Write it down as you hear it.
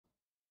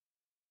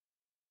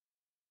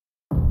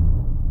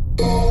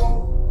Hello?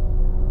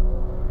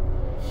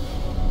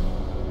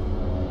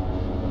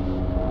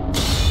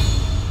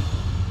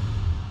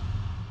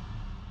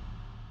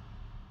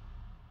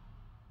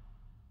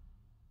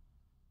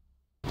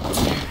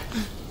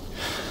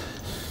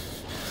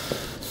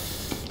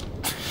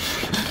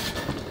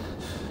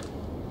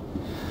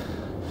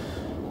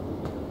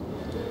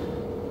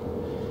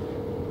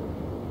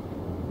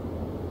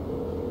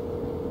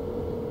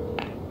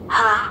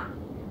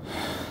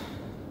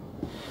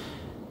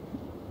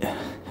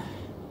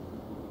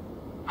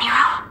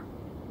 Nero?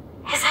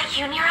 Is that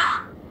you, Nero?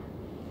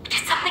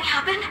 Did something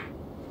happen?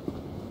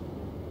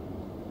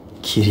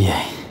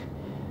 Kyrie.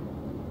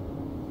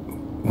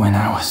 When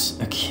I was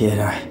a kid,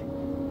 I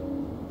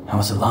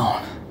was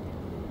alone.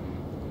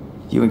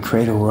 You and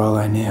Kratos were all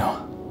I knew.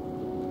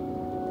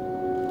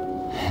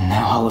 And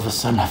now all of a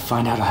sudden I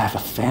find out I have a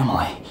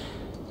family.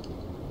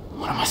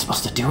 What am I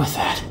supposed to do with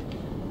that?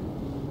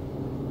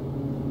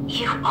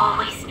 You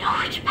always know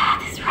which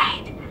path is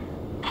right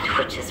and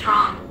which is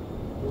wrong.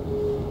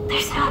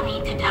 There's no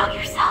need to doubt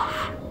yourself.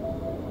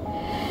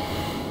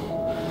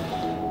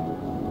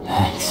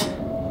 Thanks.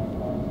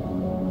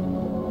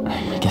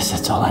 I guess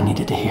that's all I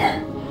needed to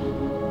hear.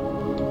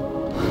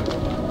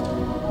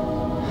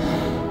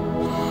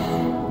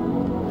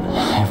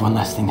 I have one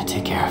last thing to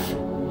take care of.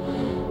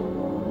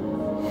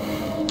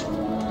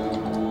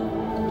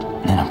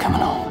 Then I'm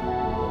coming home.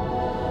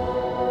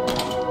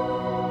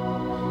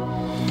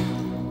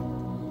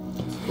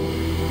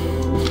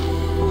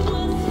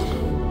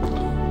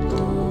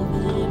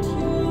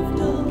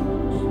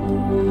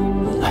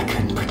 I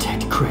couldn't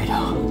protect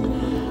Kratos.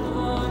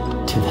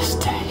 To this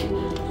day,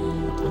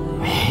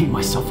 I hate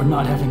myself for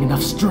not having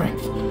enough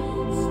strength.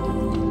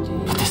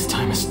 But this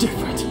time is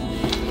different.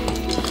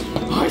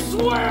 I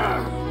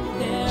swear!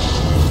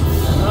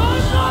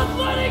 I'm not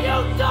letting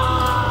you die!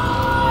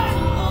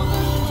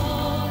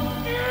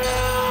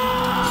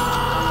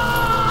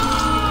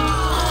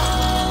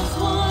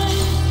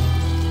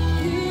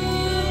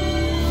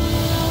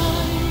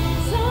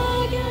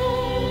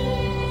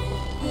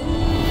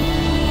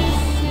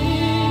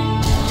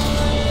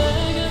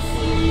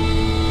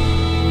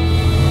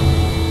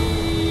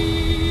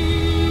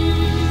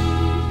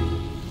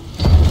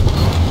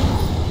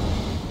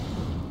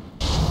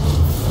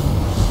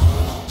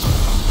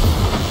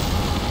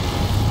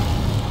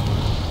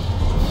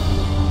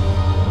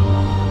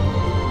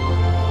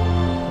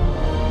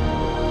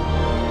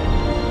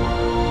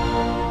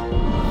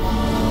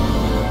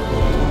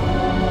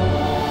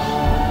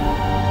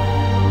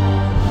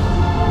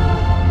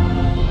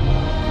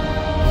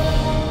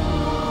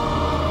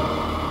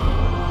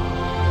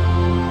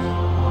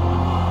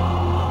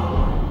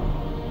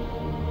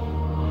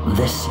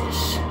 This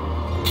is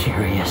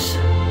curious.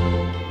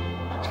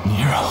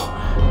 Nero.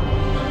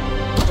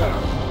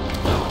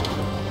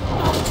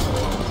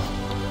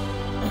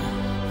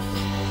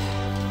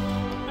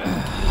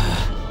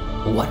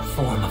 What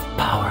form of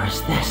power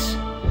is this?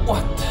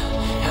 What the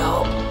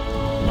hell?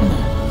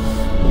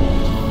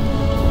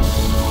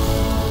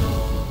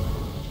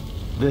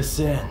 This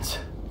ends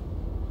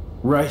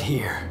right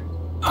here.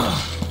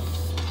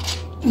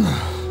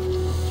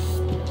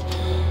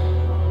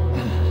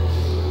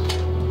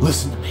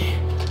 Listen to me.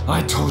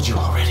 I told you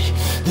already.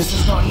 This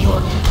is not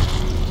your...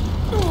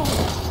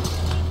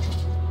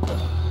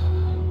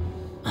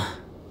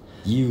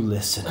 You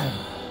listen,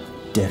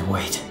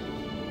 deadweight.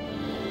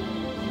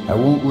 I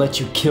won't let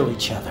you kill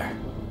each other.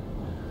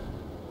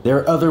 There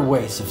are other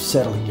ways of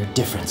settling your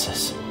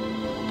differences.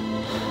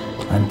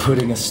 I'm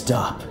putting a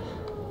stop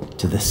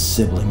to this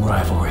sibling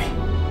rivalry.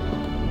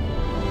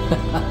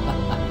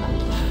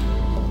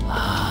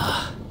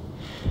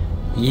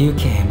 You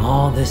came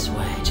all this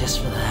way just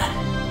for that.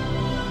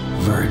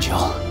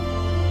 Virgil.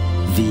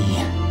 V.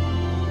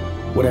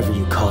 Whatever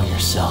you call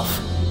yourself.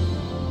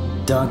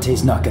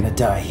 Dante's not gonna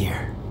die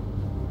here.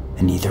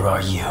 And neither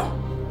are you.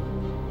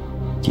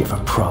 Do you have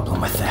a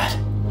problem with that?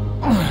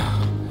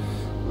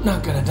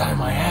 Not gonna die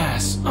my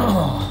ass.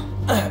 Oh,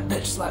 that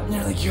bitch slap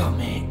nearly killed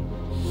me.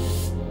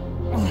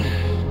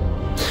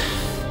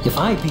 If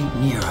I beat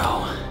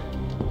Nero,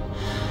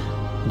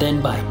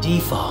 then by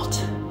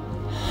default,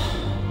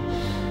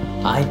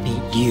 I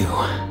beat you.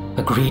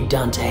 Agreed,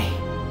 Dante?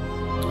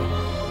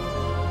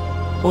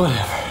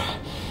 Whatever.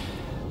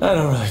 I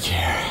don't really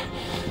care.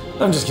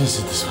 I'm just gonna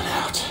sit this one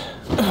out.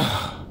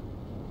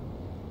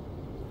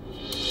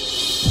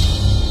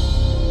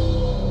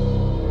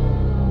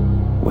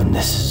 When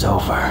this is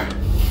over,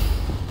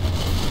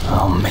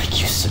 I'll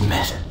make you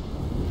submit.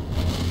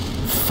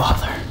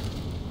 Father.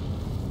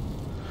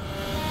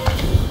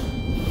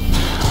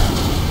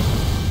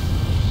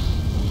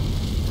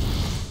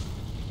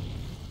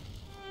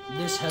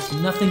 This has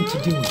nothing to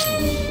do with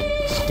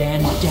you.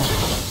 Stand down.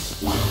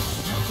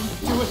 Nothing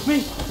to do with me?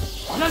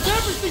 It has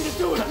everything to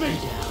do with me!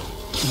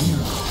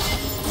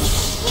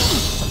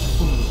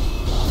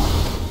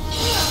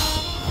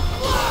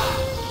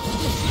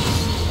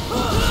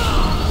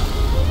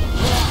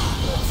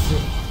 Let's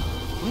see.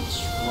 Which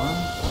one?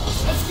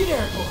 Let's get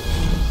airborne.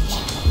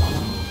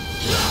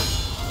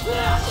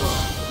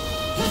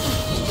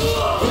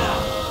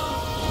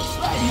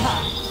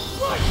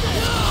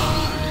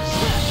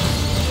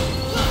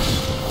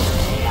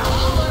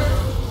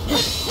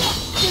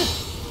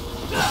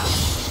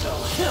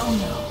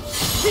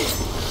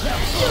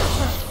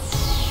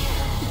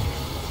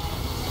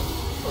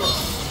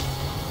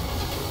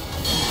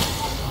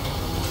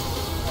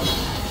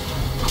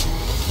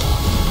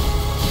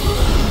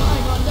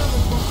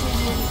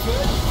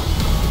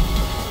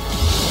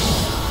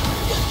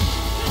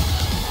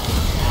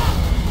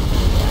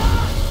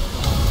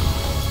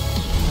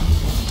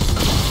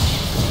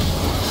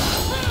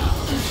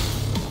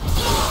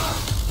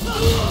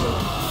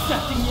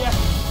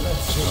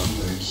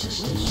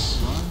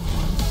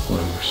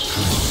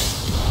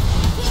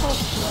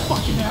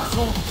 Fucking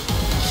asshole!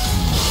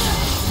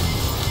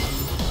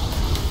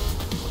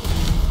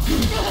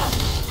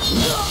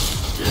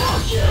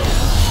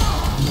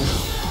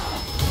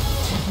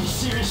 Take me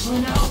seriously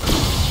now?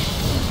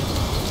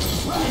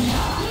 Right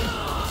now!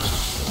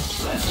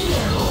 Let's get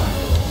there, boy!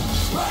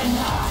 Right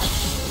now!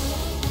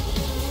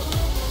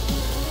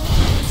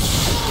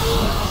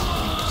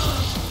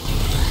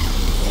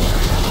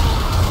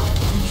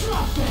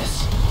 Drop this!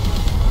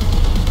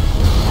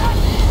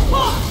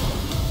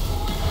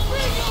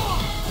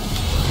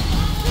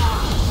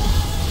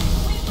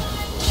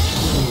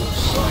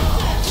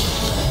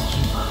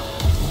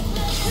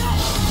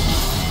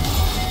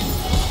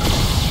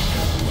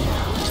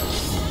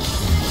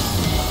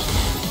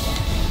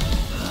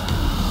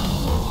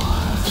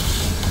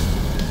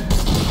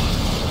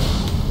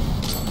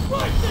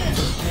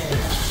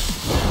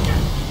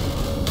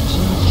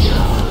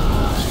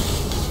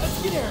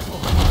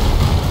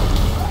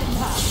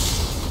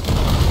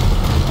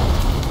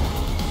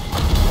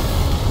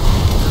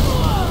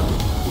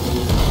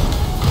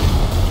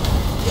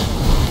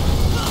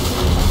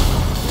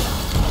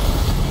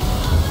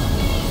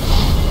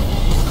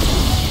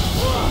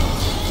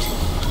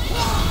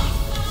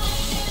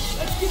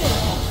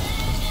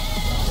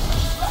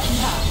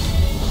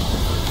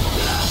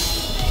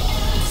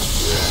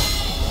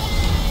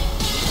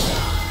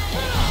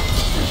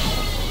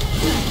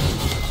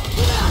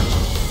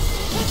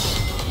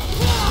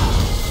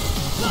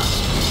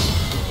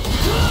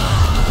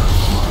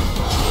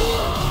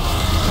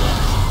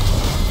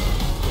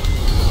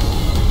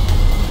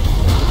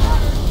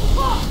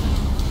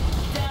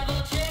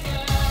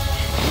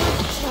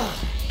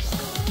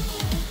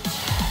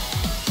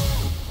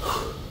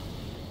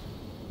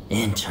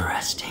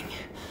 Interesting.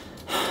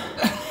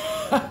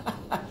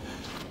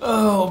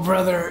 Oh,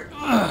 brother.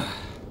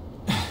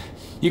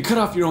 You cut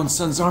off your own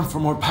son's arm for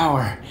more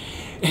power,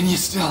 and you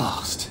still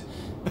lost.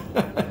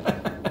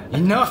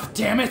 Enough,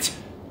 damn it!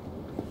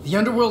 The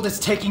underworld is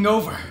taking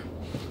over.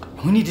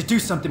 We need to do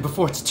something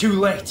before it's too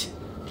late.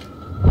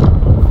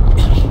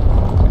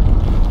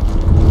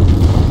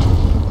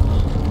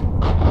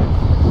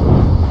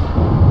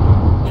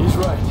 He's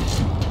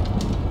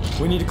right.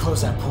 We need to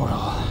close that portal.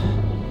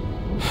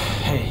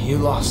 Hey, you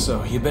lost,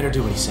 so you better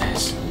do what he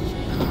says.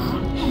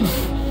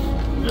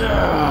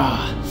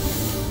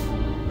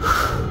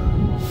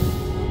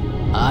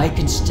 I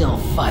can still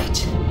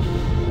fight.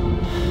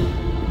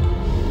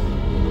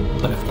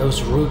 But if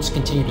those roots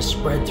continue to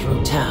spread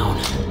through town,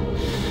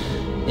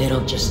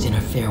 it'll just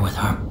interfere with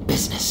our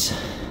business.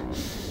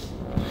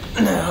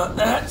 Now,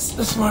 that's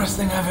the smartest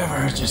thing I've ever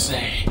heard you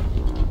say.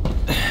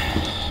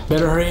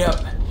 Better hurry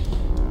up.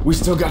 We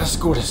still got a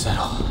score to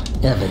settle.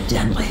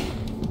 Evidently.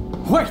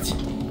 Wait!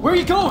 Where are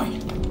you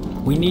going?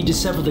 We need to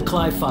sever the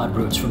Clifod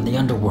roots from the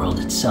underworld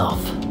itself.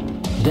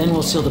 Then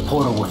we'll seal the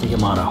portal with the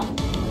Yamato.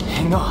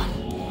 Hang on.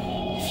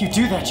 If you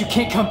do that, you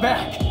can't come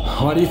back.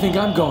 Why do you think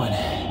I'm going?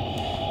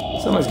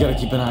 Somebody's got to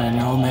keep an eye on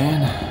your old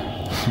man.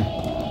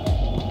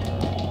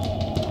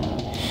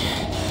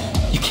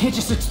 You can't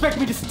just expect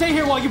me to stay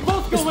here while you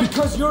both go. It's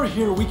because you're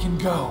here we can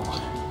go.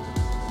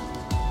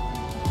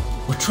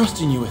 We're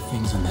trusting you with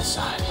things on this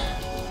side.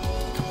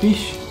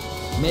 Capiche?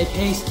 Make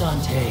haste,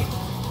 Dante.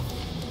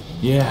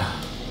 Yeah,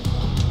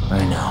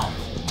 I know.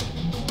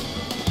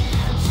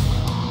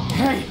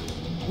 Hey,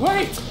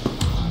 wait!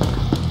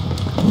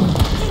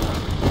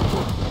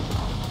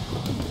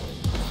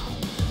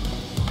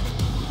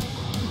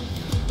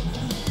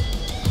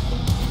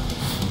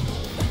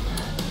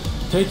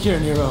 Take care,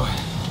 Nero.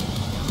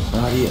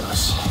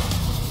 Adios.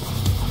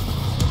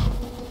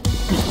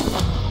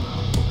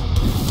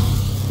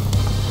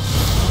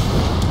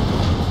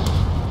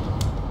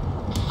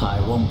 I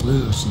won't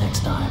lose next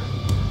time.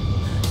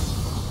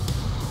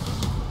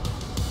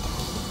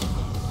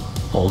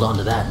 Hold on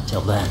to that until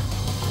then.